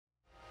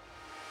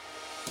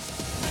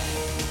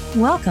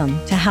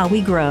Welcome to How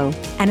We Grow,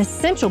 an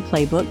essential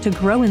playbook to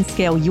grow and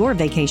scale your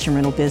vacation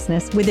rental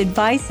business with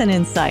advice and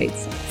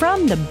insights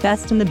from the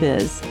best in the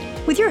biz,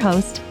 with your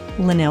host,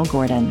 Linnell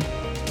Gordon.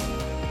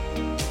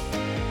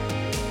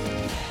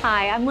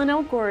 Hi, I'm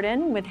Linnell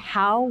Gordon with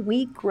How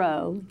We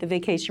Grow, the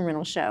Vacation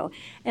Rental Show.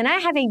 And I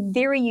have a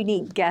very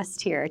unique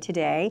guest here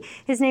today.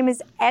 His name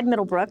is Ed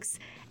Middlebrooks.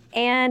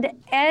 And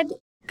Ed,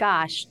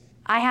 gosh,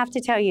 I have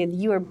to tell you,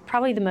 you are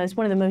probably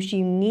one of the most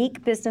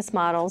unique business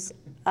models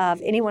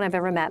of anyone I've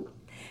ever met.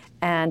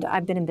 And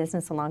I've been in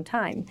business a long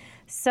time.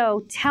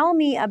 So tell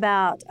me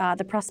about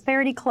the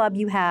Prosperity Club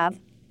you have.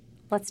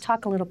 Let's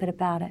talk a little bit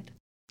about it.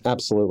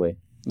 Absolutely.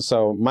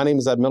 So my name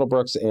is Ed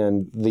Middlebrooks,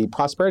 and the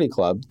Prosperity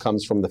Club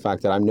comes from the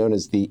fact that I'm known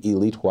as the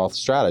elite wealth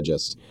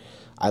strategist.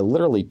 I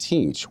literally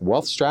teach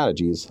wealth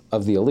strategies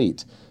of the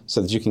elite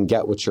so that you can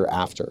get what you're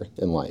after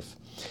in life.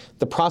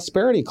 The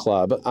Prosperity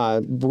Club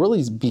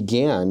really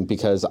began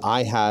because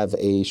I have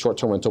a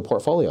short-term rental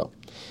portfolio.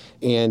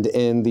 And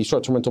in the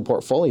short-term rental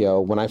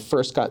portfolio, when I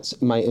first got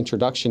my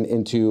introduction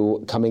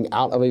into coming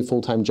out of a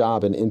full-time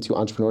job and into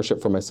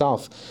entrepreneurship for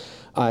myself,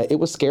 it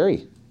was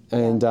scary.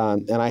 And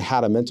I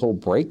had a mental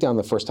breakdown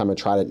the first time I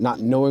tried it,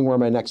 not knowing where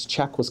my next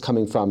check was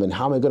coming from and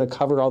how am I going to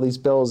cover all these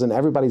bills, and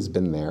everybody's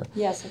been there.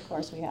 Yes, of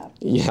course we have.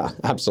 Yeah,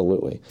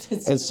 absolutely.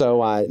 And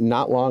so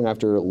not long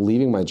after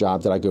leaving my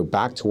job did I go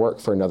back to work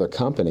for another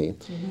company.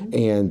 Mm-hmm.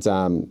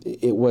 And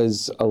it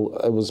was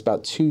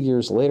about 2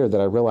 years later that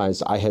I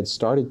realized I had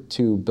started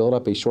to build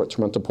up a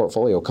short-term rental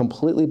portfolio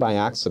completely by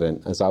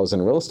accident as I was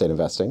in real estate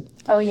investing.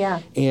 Oh,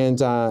 yeah. And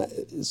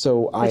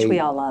Which we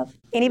all love.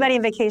 Anybody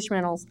in vacation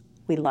rentals,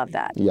 we love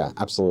that. Yeah,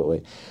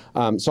 absolutely.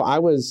 So I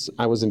was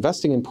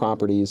investing in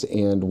properties,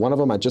 and one of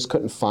them I just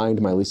couldn't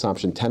find my lease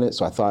option tenant.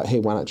 So I thought, hey,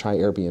 why not try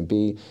Airbnb?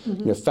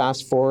 Mm-hmm.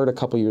 Fast forward a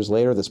couple years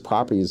later, this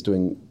property is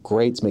doing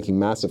great. It's making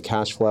massive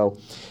cash flow.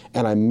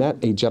 And I met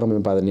a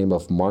gentleman by the name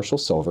of Marshall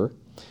Silver.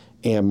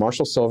 And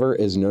Marshall Silver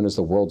is known as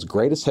the world's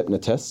greatest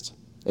hypnotist.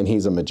 And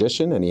he's a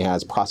magician, and he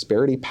has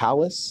Prosperity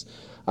Palace,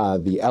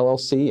 the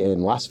LLC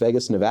in Las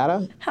Vegas,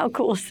 Nevada. How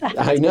cool is that?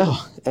 I know.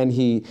 And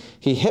he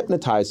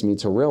hypnotized me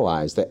to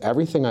realize that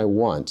everything I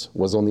want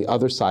was on the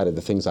other side of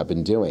the things I've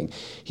been doing.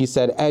 He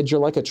said, Ed,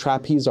 you're like a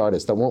trapeze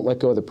artist that won't let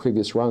go of the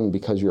previous rung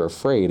because you're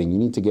afraid, and you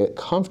need to get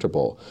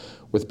comfortable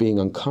with being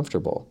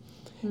uncomfortable.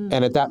 Mm.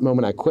 And at that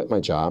moment, I quit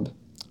my job.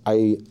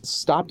 I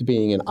stopped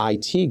being an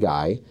IT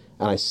guy,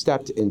 and I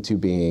stepped into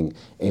being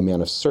a man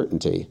of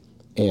certainty.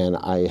 And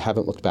I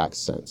haven't looked back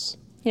since.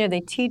 They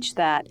teach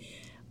that.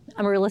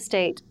 I'm a real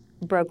estate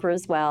broker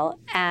as well,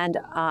 and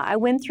I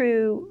went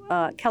through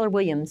Keller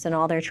Williams and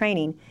all their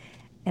training,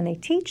 and they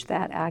teach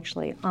that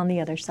actually on the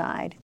other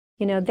side.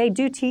 They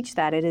do teach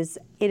that. It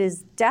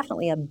is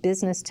definitely a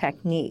business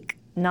technique,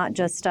 not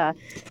just a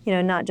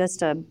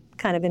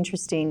kind of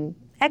interesting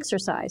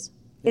exercise.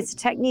 It's a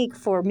technique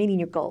for meeting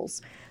your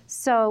goals.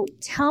 So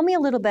tell me a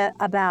little bit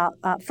about,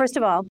 first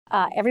of all,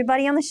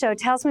 everybody on the show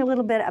tells me a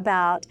little bit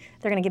about,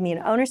 they're going to give me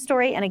an owner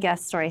story and a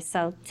guest story.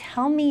 So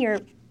tell me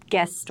your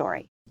guest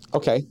story.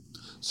 Okay.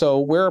 So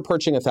we're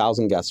approaching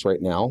 1,000 guests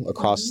right now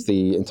across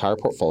the entire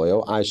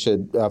portfolio. I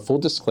should, full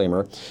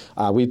disclaimer,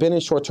 we've been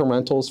in short-term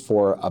rentals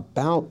for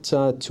about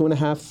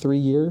 2.5, 3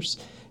 years.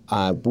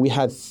 We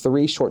had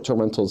 3 short-term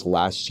rentals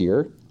last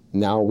year.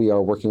 Now we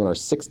are working on our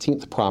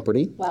 16th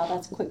property. Wow,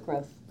 that's quick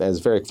growth. That is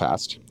very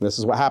fast. This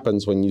is what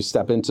happens when you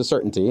step into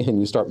certainty and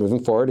you start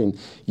moving forward and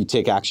you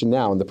take action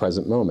now in the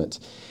present moment.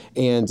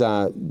 And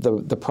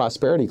the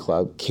Prosperity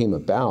Club came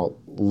about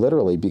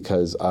literally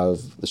because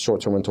of the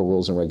short-term rental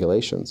rules and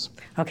regulations.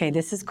 Okay,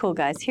 this is cool,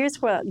 guys.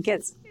 Here's where it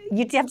gets,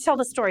 you have to tell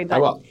the story, but I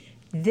will.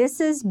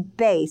 This is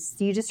based,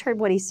 you just heard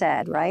what he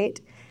said, right?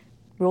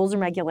 Rules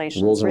and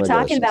regulations. Rules and We're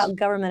regulations. talking about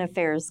government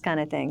affairs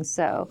kind of thing,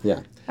 so. Yeah.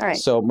 All right.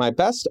 So my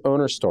best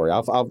owner story,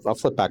 I'll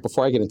flip back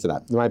before I get into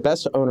that. My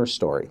best owner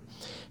story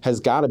has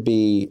got to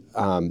be,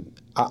 I'm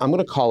going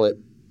to call it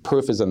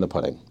proof is in the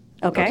pudding.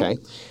 Okay.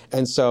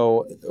 And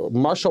so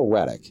Marshall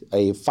Reddick,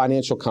 a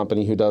financial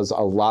company who does a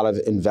lot of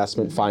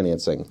investment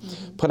financing,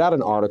 put out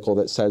an article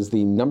that says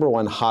the number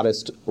one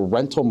hottest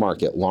rental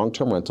market,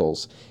 long-term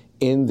rentals,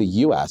 in the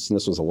U.S., and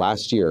this was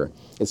last year,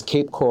 is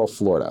Cape Coral,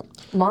 Florida.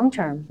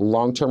 Long-term?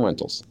 Long-term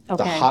rentals.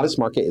 Okay. The hottest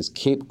market is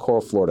Cape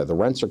Coral, Florida. The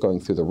rents are going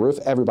through the roof.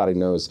 Everybody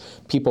knows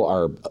people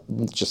are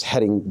just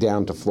heading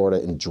down to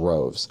Florida in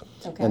droves.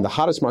 Okay. And the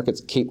hottest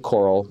market's Cape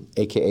Coral,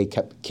 a.k.a.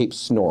 Cape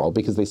Snorkel,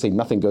 because they say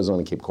nothing goes on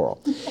in Cape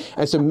Coral.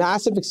 And so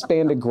massive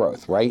expanded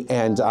growth, right?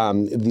 And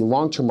the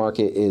long-term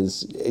market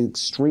is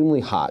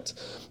extremely hot.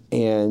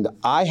 And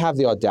I have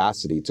the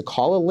audacity to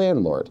call a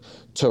landlord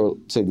to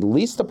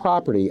lease the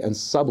property and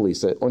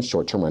sublease it on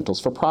short-term rentals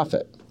for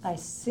profit. I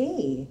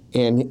see.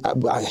 And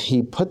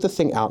he put the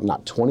thing out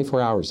not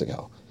 24 hours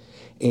ago.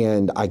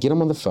 And I get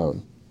him on the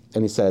phone,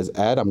 and he says,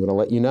 Ed, I'm going to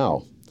let you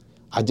know.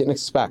 I didn't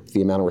expect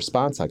the amount of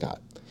response I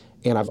got.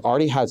 And I've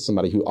already had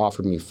somebody who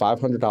offered me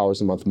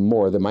 $500 a month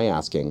more than my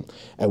asking,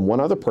 and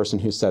one other person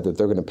who said that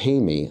they're going to pay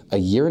me a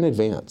year in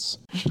advance.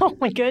 Oh,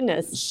 my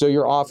goodness. So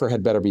your offer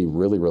had better be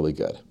really, really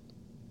good.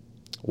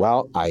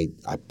 Well, I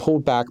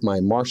pulled back my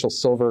Marshall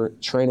Silver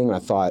training and I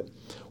thought,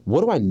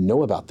 what do I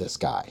know about this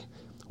guy?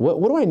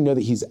 What do I know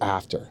that he's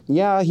after?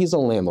 Yeah, he's a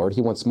landlord,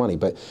 he wants money,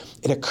 but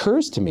it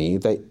occurs to me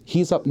that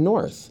he's up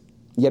north,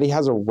 yet he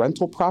has a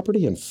rental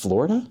property in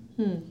Florida?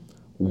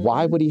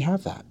 Why would he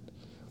have that?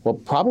 Well,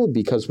 probably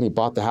because when he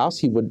bought the house,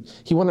 he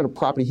wanted a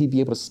property he'd be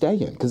able to stay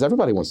in, because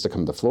everybody wants to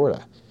come to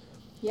Florida.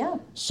 Yeah.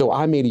 So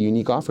I made a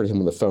unique offer to him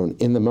on the phone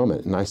in the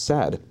moment, and I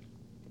said,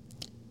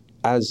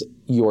 as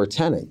your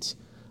tenant,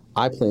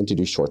 I plan to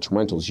do short-term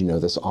rentals. You know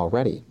this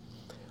already.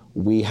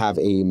 We have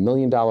a $1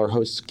 million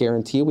host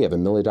guarantee. We have a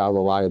 $1 million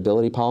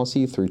liability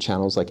policy through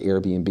channels like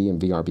Airbnb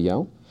and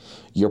VRBO.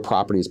 Your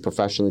property is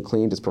professionally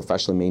cleaned, it's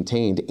professionally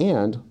maintained,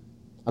 and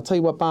I'll tell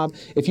you what, Bob,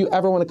 if you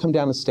ever want to come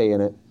down and stay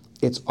in it,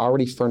 it's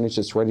already furnished,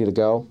 it's ready to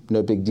go.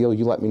 No big deal.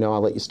 You let me know.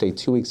 I'll let you stay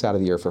 2 weeks out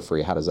of the year for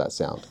free. How does that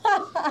sound?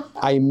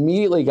 I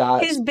immediately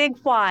got... His big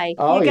why.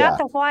 Oh, you got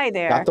the why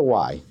there. Got the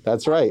why.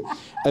 That's right.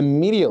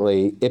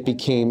 Immediately, it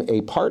became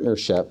a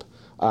partnership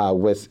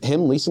with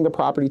him leasing the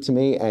property to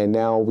me, and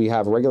now we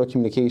have regular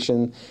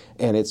communication,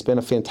 and it's been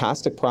a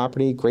fantastic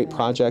property, great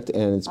project,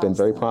 and it's been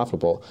very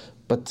profitable.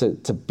 But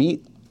to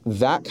beat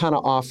that kind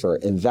of offer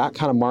in that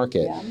kind of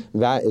market,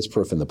 that is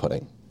proof in the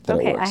pudding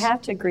that it works. I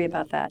have to agree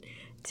about that.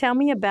 Tell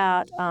me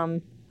about,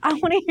 I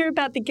want to hear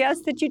about the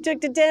guests that you took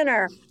to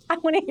dinner. I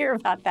want to hear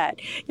about that.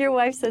 Your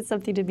wife said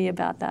something to me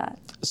about that.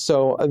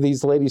 So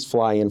these ladies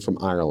fly in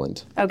from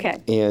Ireland. Okay.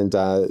 And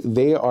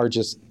they are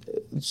just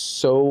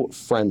so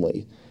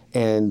friendly,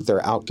 and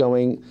they're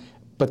outgoing,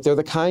 but they're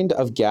the kind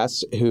of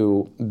guests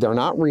who they're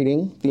not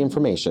reading the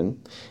information,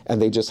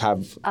 and they just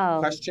have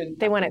question.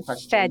 They want it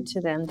question. fed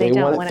to them. They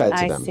don't want it fed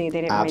to them. I see.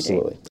 They didn't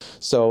Absolutely.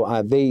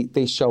 So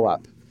they show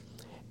up,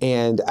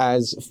 and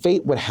as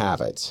fate would have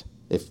it,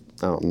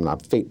 I'm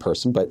not a fate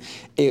person, but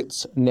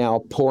it's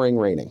now pouring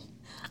raining.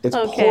 It's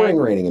pouring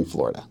raining in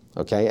Florida,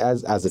 okay,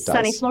 as it does.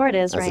 Sunny Florida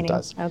is raining. It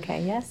does.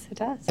 Okay, yes, it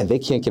does. And they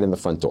can't get in the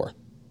front door.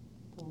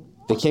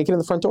 They can't get in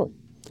the front door.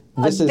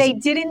 They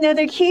didn't know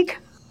their key code?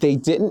 They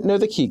didn't know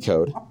the key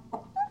code.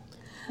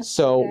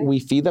 So we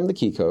feed them the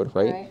key code,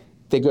 right?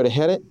 They go to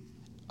hit it.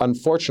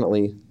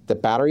 Unfortunately, the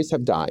batteries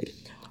have died.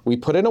 We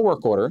put in a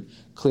work order.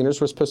 Cleaners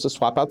were supposed to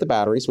swap out the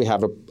batteries. We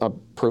have a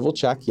approval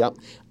check. Yep.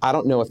 I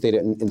don't know if they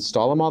didn't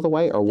install them all the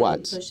way or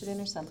what. Push it in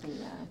or something.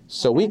 Yeah.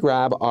 So we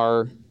grab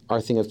our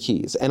thing of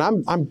keys. And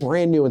I'm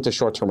brand new into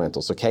short-term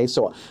rentals, okay?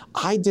 So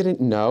I didn't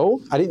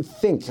know. I didn't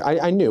think.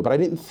 I knew, but I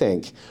didn't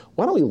think,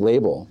 why don't we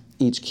label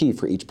each key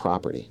for each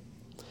property?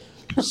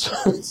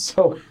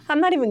 So I'm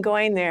not even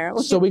going there.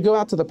 So we go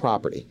out to the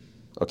property,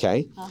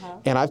 okay?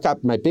 And I've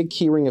got my big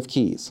key ring of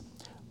keys.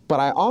 But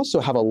I also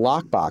have a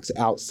lockbox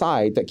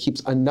outside that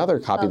keeps another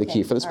copy of the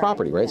key for this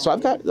property, right? So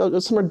I've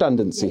got some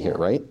redundancy here,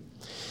 right?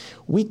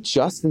 We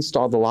just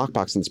installed the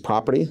lockbox in this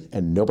property,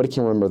 and nobody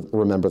can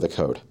remember the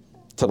code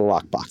to the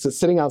lockbox. It's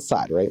sitting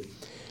outside, right?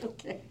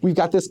 We've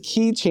got this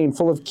keychain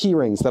full of key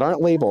rings that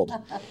aren't labeled,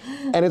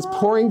 and it's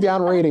pouring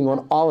down raining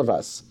on all of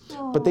us.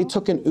 But they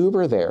took an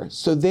Uber there,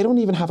 so they don't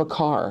even have a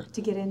car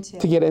to get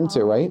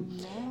into. Right?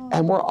 No.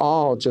 And we're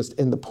all just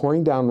in the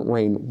pouring down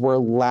rain. We're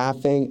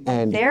laughing,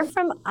 and they're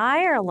from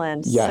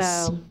Ireland.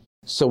 Yes.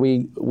 So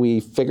we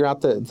figure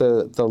out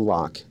the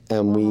lock,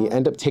 and we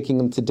end up taking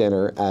them to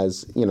dinner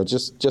as,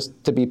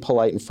 just to be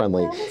polite and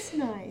friendly. That was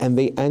nice. And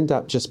they end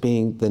up just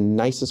being the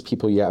nicest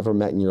people you ever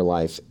met in your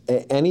life.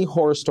 Any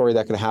horror story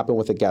that could happen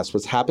with a guest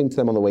was happening to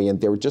them on the way in.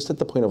 They were just at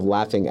the point of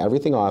laughing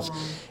everything off,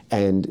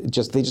 and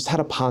they just had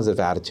a positive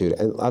attitude.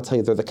 And I'll tell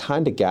you, they're the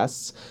kind of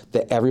guests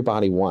that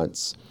everybody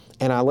wants.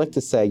 And I like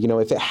to say,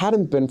 if it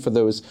hadn't been for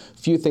those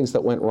few things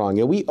that went wrong,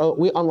 we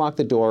unlocked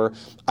the door,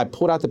 I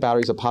pulled out the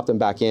batteries, I popped them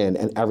back in,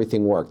 and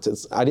everything worked.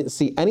 I didn't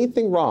see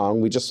anything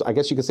wrong. I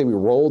guess you could say we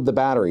rolled the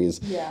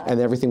batteries,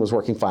 and everything was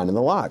working fine in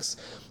the locks.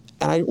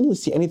 And I didn't really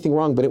see anything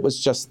wrong, but it was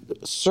just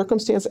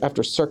circumstance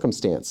after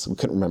circumstance. We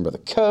couldn't remember the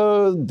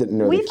code, didn't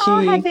know the key. We've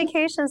all had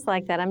vacations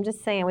like that. I'm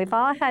just saying, we've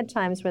all had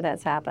times where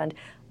that's happened.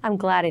 I'm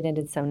glad it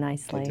ended so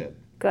nicely. It did.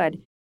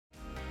 Good.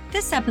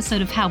 This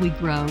episode of How We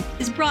Grow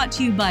is brought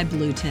to you by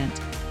Blue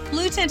Tent.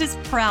 Blue Tent is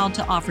proud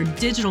to offer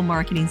digital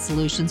marketing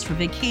solutions for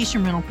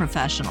vacation rental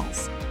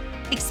professionals.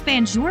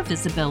 Expand your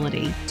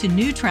visibility to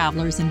new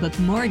travelers and book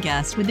more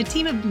guests with the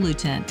team at Blue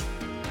Tent,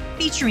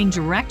 featuring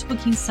direct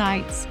booking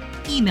sites,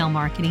 email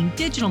marketing,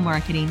 digital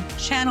marketing,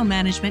 channel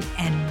management,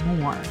 and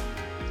more.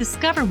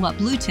 Discover what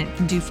Blue Tent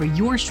can do for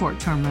your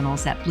short-term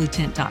rentals at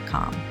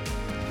bluetent.com.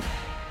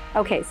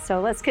 Okay, so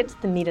let's get to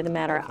the meat of the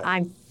matter. Okay.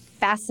 I'm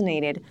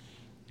fascinated.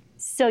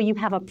 So you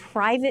have a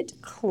private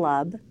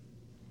club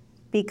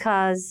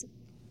because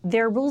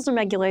there are rules and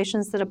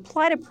regulations that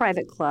apply to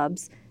private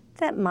clubs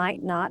that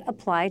might not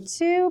apply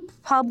to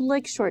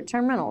public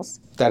short-term rentals.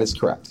 That is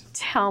correct.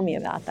 Tell me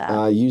about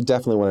that. You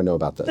definitely want to know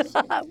about this.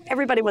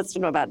 Everybody wants to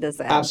know about this.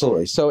 Actually.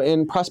 Absolutely. So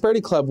in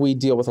Prosperity Club, we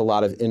deal with a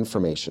lot of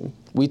information.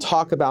 We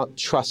talk about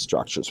trust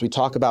structures. We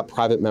talk about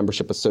private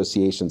membership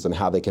associations and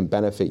how they can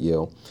benefit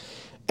you.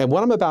 And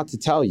what I'm about to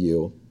tell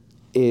you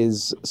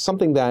is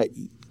something that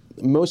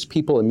most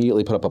people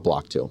immediately put up a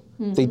block to.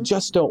 They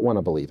just don't want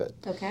to believe it.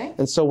 Okay.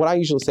 And so what I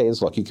usually say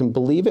is, look, you can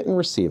believe it and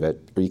receive it,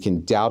 or you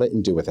can doubt it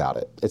and do without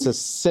it. It's as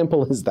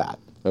simple as that,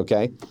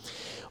 okay?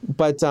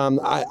 But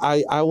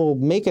I will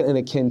make it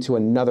akin to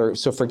another,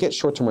 so forget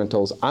short-term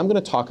rentals. I'm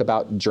going to talk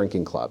about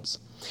drinking clubs.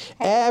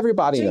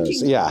 Everybody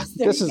knows. Yeah.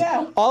 This is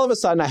all of a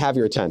sudden I have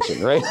your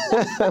attention, right?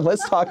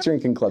 Let's talk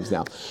drinking clubs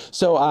now.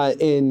 So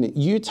in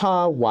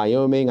Utah,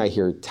 Wyoming, I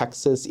hear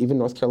Texas, even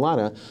North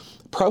Carolina,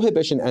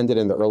 prohibition ended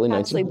in the early 1900s.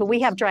 Absolutely, but we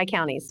have dry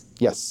counties.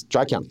 Yes,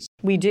 dry counties.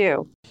 We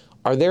do.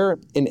 Are there,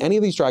 in any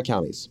of these dry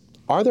counties,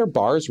 are there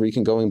bars where you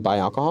can go and buy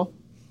alcohol?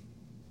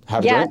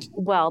 Have a drink?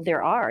 Well,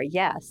 there are,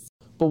 yes.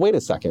 But wait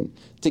a second.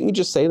 Didn't you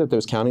just say that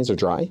those counties are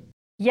dry?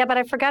 Yeah, but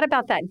I forgot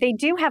about that. They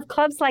do have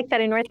clubs like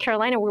that in North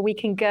Carolina where we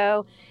can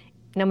go,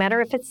 no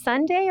matter if it's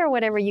Sunday or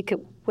whatever,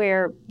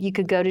 where you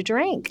could go to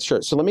drink.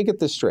 Sure. So let me get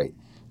this straight.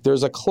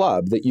 There's a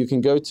club that you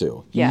can go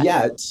to. Yes.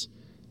 Yet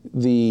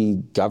the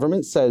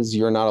government says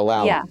you're not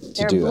allowed to do that.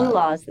 there are blue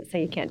laws that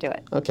say you can't do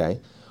it. Okay.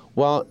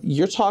 Well,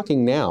 you're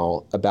talking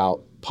now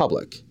about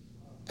public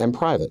and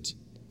private.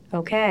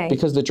 Okay.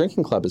 Because the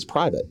drinking club is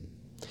private.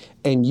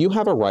 And you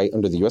have a right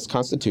under the U.S.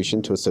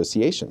 Constitution to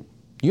association.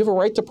 You have a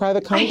right to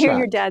private contract. I hear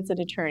your dad's an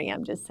attorney,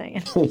 I'm just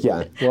saying.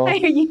 Yeah, well, I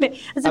hear you.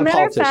 As a I'm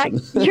matter of fact,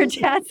 politician. your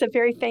dad's a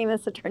very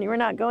famous attorney. We're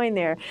not going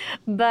there.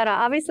 But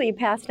obviously you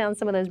passed down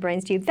some of those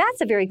brains to you.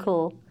 That's a very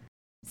cool.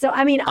 So,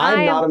 I mean,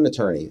 I'm not an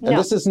attorney, and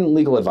this isn't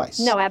legal advice.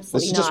 No,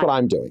 absolutely This is just not. what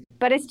I'm doing.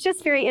 But it's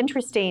just very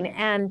interesting.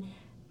 And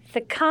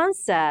the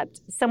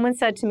concept, someone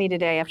said to me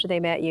today after they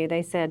met you,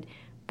 they said,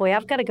 boy,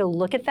 I've got to go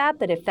look at that,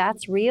 but if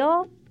that's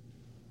real,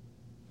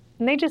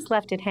 and they just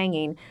left it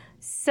hanging.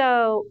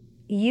 So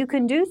you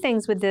can do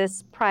things with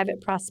this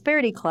private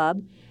prosperity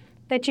club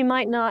that you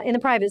might not, in the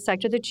private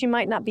sector, that you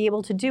might not be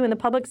able to do in the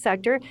public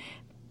sector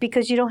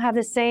because you don't have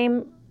the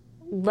same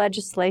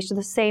legislation,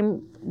 the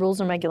same rules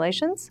and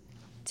regulations.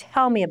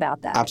 Tell me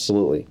about that.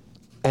 Absolutely.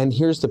 And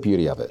here's the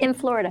beauty of it. In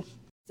Florida.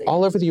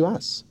 All over the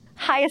U.S.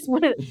 Highest,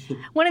 one of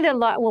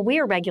the, well, we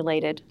are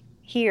regulated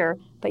here,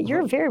 but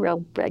you're very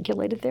well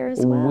regulated there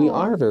as well. We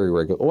are very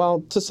regular.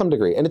 Well, to some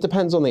degree, and it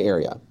depends on the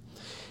area.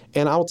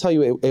 And I'll tell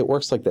you, it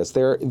works like this.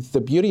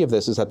 The beauty of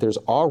this is that there's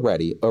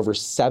already over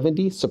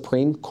 70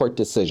 Supreme Court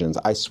decisions,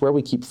 I swear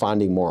we keep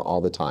finding more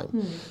all the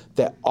time,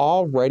 that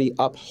already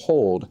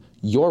uphold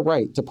your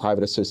right to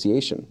private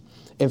association.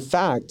 In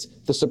fact,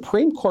 the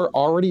Supreme Court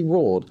already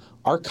ruled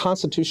our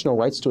constitutional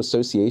rights to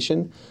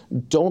association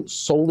don't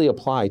solely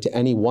apply to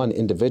any one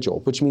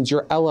individual, which means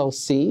your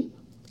LLC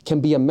can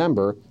be a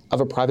member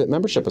of a private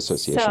membership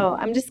association. So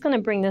I'm just going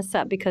to bring this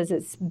up because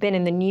it's been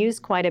in the news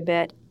quite a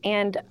bit.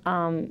 And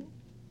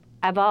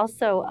I've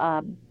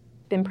also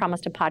been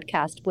promised a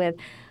podcast with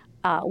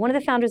one of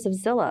the founders of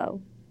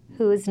Zillow,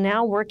 who is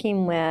now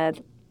working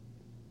with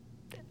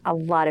a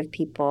lot of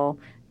people,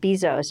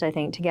 Bezos, I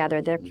think,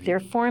 together. They're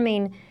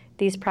forming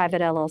these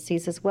private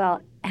LLCs as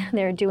well, and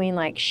they're doing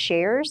like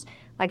shares,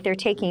 like they're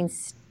taking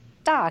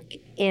stock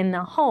in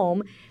the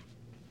home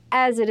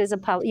as it is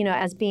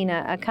as being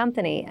a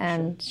company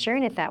and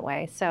sharing it that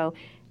way. So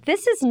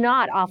this is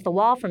not off the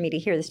wall for me to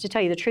hear this, to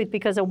tell you the truth,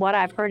 because of what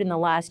I've heard in the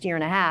last year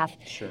and a half,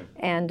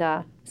 and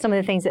some of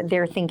the things that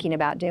they're thinking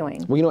about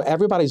doing. Well,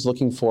 everybody's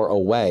looking for a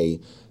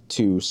way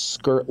to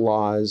skirt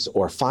laws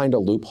or find a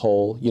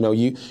loophole.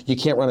 You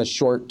can't run a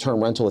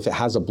short-term rental if it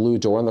has a blue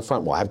door in the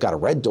front. Well, I've got a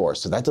red door,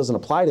 so that doesn't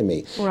apply to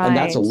me. Right. And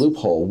that's a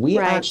loophole. We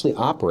Right. actually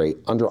operate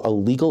under a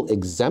legal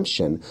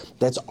exemption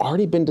that's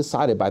already been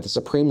decided by the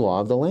supreme law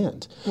of the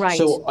land. Right.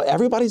 So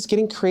everybody's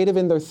getting creative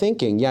in their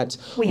thinking, yet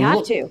We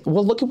have to.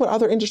 Well, look at what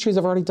other industries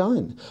have already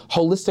done.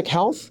 Holistic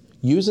health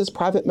uses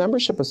private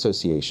membership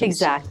associations.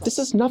 Exactly. This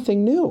is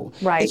nothing new.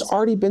 Right. It's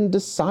already been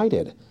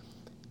decided.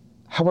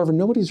 However,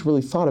 nobody's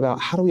really thought about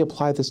how do we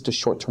apply this to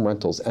short-term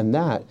rentals, and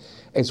that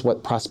is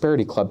what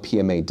Prosperity Club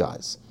PMA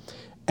does.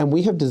 And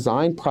we have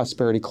designed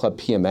Prosperity Club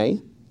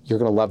PMA, you're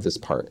going to love this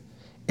part,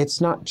 it's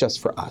not just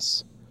for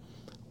us.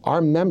 Our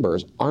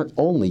members aren't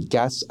only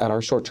guests at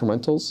our short-term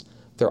rentals,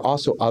 they're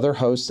also other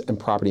hosts and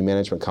property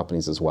management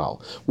companies as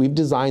well. We've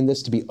designed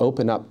this to be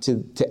open up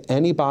to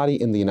anybody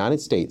in the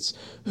United States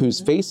who's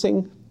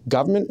facing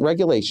government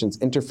regulations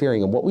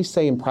interfering. And what we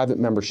say in private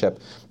membership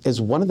is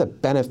one of the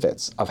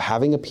benefits of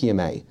having a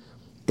PMA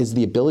is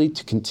the ability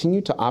to continue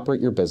to operate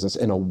your business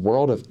in a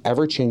world of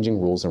ever-changing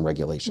rules and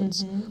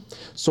regulations.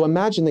 So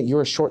imagine that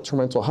you're a short-term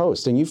rental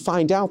host and you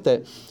find out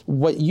that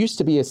what used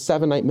to be a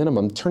 7-night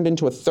minimum turned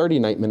into a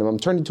 30-night minimum,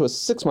 turned into a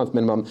 6-month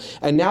minimum,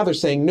 and now they're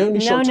saying no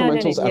new short-term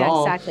rentals at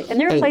all. Yeah, exactly. And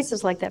there are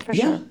places like that for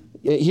sure.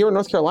 Here in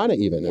North Carolina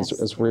even,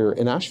 as we're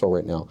in Asheville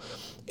right now.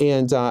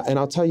 And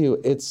I'll tell you,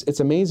 it's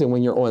amazing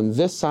when you're on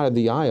this side of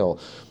the aisle.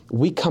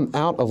 We come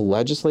out of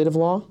legislative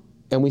law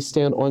and we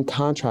stand on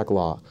contract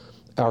law.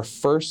 Our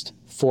First,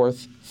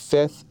 Fourth,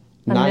 Fifth,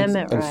 Ninth,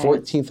 and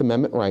 14th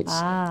Amendment rights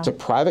to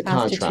private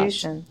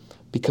contracts.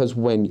 Because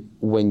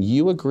when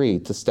you agree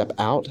to step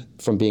out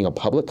from being a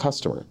public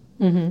customer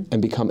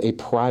and become a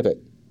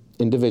private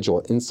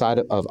individual inside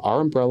of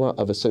our umbrella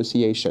of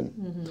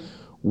association,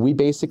 we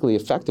basically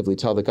effectively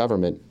tell the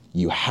government,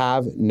 you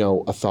have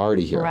no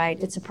authority here.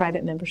 Right. It's a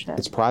private membership.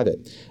 It's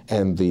private.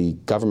 And the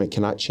government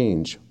cannot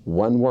change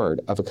one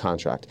word of a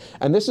contract.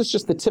 And this is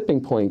just the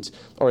tipping point,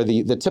 or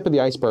the tip of the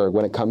iceberg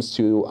when it comes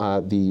to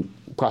the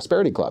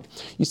Prosperity Club.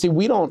 You see,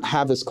 we don't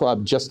have this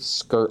club just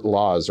skirt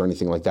laws or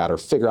anything like that, or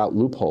figure out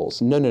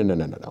loopholes.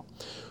 No.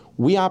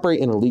 We operate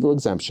in a legal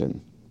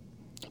exemption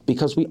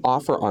because we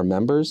offer our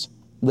members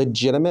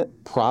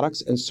legitimate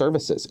products and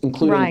services,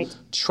 including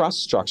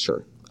trust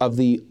structure of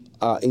the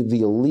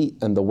elite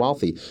and the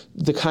wealthy,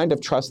 the kind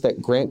of trust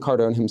that Grant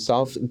Cardone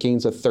himself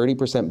gains a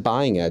 30%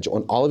 buying edge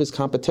on all of his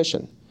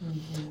competition.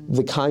 Mm-hmm.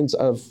 The kinds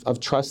of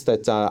trust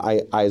that,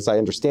 as I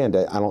understand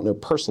it, I don't know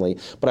personally,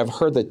 but I've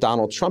heard that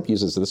Donald Trump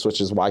uses this,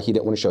 which is why he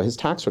didn't want to show his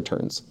tax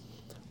returns.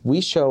 We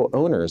show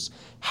owners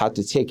how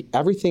to take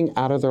everything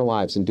out of their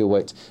lives and do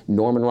what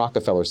Norman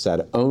Rockefeller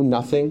said, own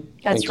nothing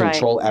and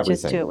control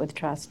everything. Just do it with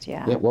trust,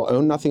 Yeah, well,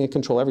 own nothing and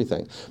control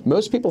everything.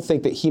 Most people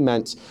think that he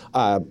meant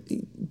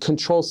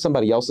control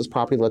somebody else's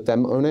property, let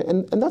them own it,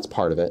 and that's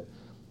part of it.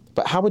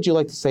 But how would you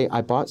like to say,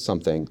 I bought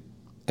something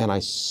and I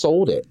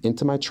sold it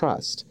into my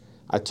trust.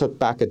 I took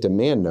back a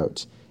demand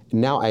note,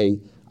 and now I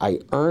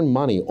earn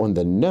money on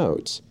the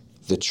note.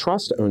 The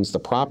trust owns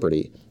the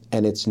property,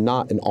 and it's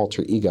not an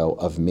alter ego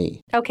of me.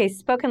 Okay,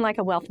 spoken like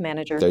a wealth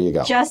manager. There you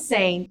go. Just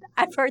saying,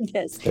 I've heard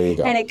this. There you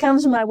go. And it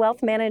comes from my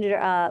wealth manager,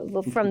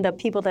 from the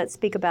people that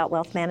speak about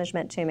wealth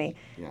management to me.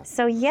 Yeah.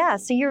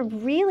 So you're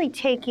really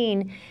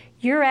taking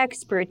your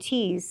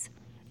expertise.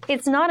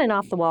 It's not an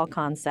off-the-wall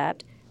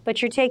concept,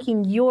 but you're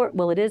taking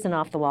it is an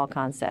off-the-wall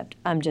concept.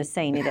 I'm just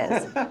saying it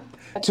is.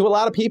 To a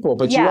lot of people,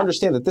 but you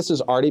understand that this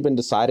has already been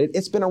decided.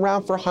 It's been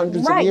around for hundreds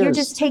of years. Right, you're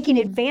just taking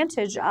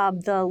advantage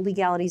of the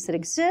legalities that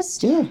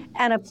exist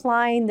and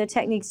applying the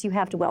techniques you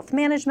have to wealth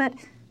management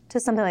to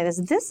something like this.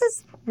 This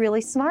is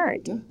really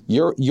smart.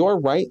 Yeah. Your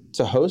right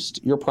to host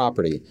your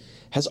property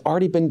has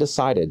already been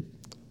decided.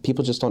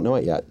 People just don't know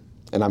it yet,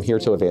 and I'm here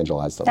to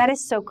evangelize them. That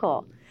is so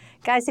cool.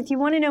 Guys, if you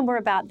want to know more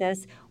about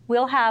this,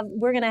 we're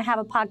going to have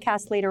a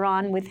podcast later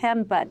on with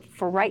him, but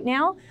for right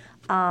now,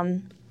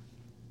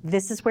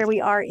 this is where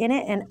we are in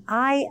it, and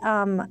I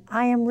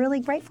am really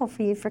grateful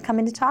for you for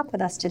coming to talk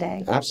with us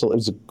today. Absolutely. It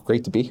was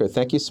great to be here.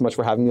 Thank you so much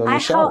for having me on your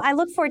show. I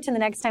look forward to the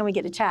next time we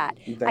get to chat.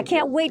 I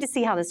can't wait to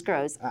see how this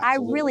grows. Absolutely. I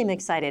really am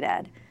excited,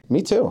 Ed.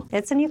 Me too.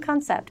 It's a new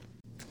concept.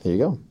 There you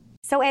go.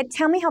 So, Ed,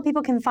 tell me how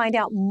people can find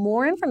out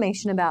more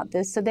information about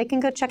this so they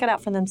can go check it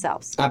out for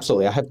themselves.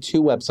 Absolutely. I have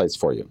two websites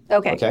for you.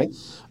 Okay.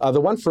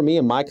 The one for me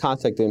and my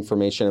contact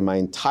information and my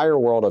entire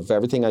world of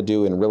everything I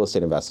do in real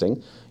estate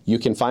investing, you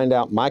can find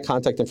out my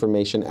contact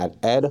information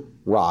at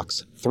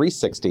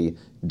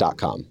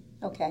edrocks360.com.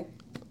 Okay.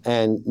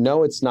 And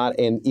no, it's not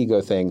an ego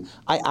thing.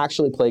 I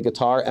actually play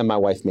guitar, and my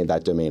wife made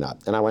that domain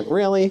up. And I went,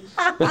 really?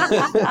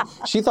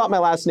 She thought my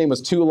last name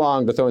was too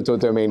long to throw into a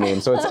domain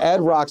name. So it's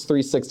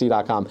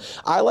edrocks360.com.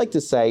 I like to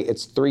say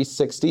it's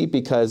 360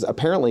 because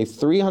apparently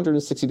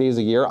 360 days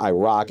a year I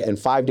rock, and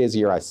 5 days a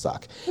year I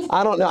suck.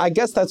 I don't know. I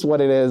guess that's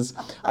what it is.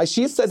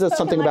 She said it's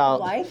something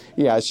about,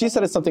 she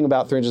said it's something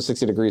about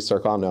 360 degrees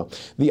circle. I don't know.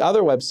 The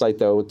other website,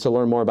 though, to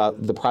learn more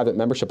about the Private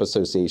Membership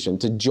Association,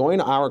 to join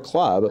our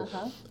club,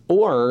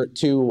 or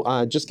to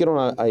just get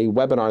on a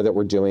webinar that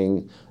we're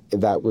doing I'm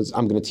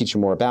going to teach you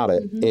more about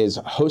it, is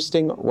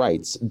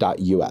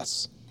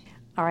hostingrights.us.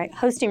 All right,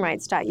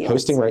 hostingrights.us.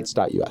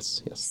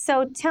 Hostingrights.us, yes.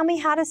 So tell me,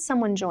 how does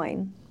someone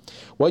join?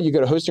 Well, you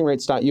go to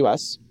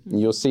hostingrights.us,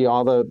 and you'll see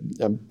all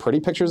the pretty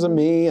pictures of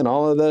me and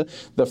all of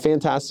the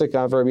fantastic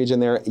verbiage in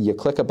there. You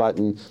click a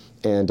button,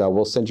 and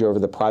we'll send you over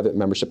the private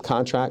membership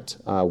contract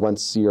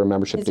once your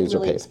membership dues are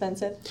paid. Is it really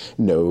expensive?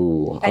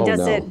 No. And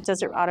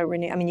does it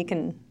auto-renew? I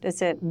mean,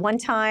 is it one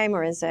time,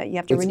 or is it you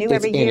have to renew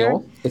every year?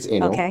 It's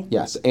annual. Okay.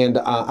 Yes. And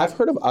I've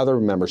heard of other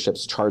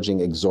memberships charging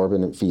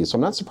exorbitant fees, so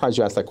I'm not surprised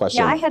you asked that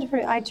question. Yeah,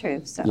 I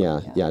too. So.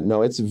 Yeah.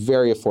 No, it's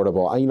very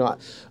affordable.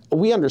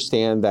 We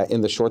understand that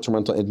in the short-term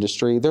rental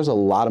industry, there's a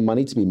lot of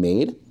money to be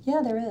made. Yeah,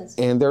 there is.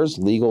 And there's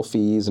legal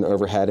fees and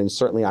overhead, and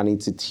certainly I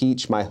need to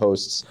teach my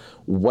hosts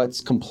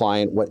what's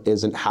compliant, what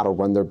isn't, how to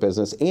run their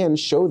business, and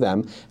show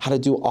them how to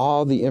do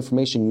all the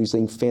information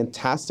using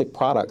fantastic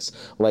products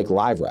like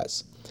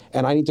LiveRes.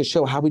 And I need to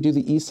show how we do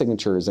the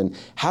e-signatures and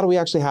how do we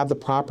actually have the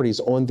properties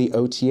on the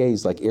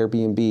OTAs like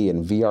Airbnb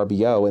and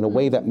VRBO in a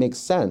way that makes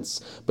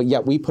sense, but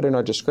yet we put in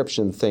our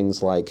description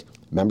things like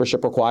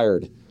membership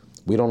required.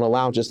 We don't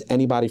allow just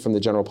anybody from the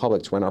general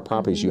public to rent our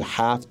properties. You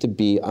have to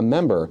be a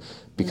member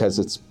because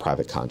it's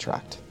private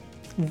contract.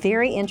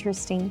 Very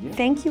interesting.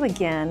 Thank you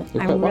again.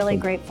 I'm really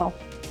grateful.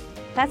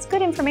 That's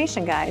good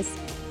information, guys.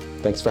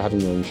 Thanks for having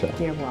me on your show.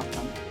 You're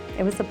welcome.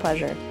 It was a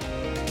pleasure.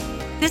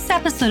 This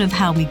episode of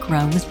How We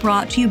Grow was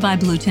brought to you by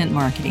Blue Tent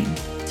Marketing.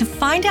 To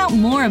find out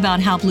more about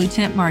how Blue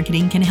Tent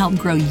Marketing can help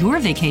grow your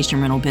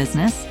vacation rental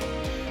business,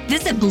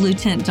 visit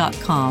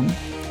bluetent.com.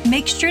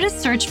 Make sure to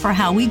search for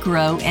How We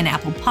Grow in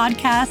Apple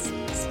Podcasts,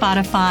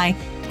 Spotify,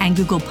 and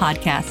Google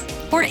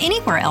Podcasts, or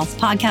anywhere else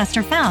podcasts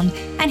are found,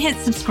 and hit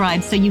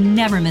subscribe so you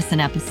never miss an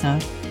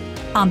episode.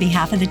 On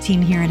behalf of the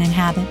team here at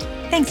Inhabit,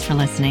 thanks for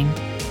listening.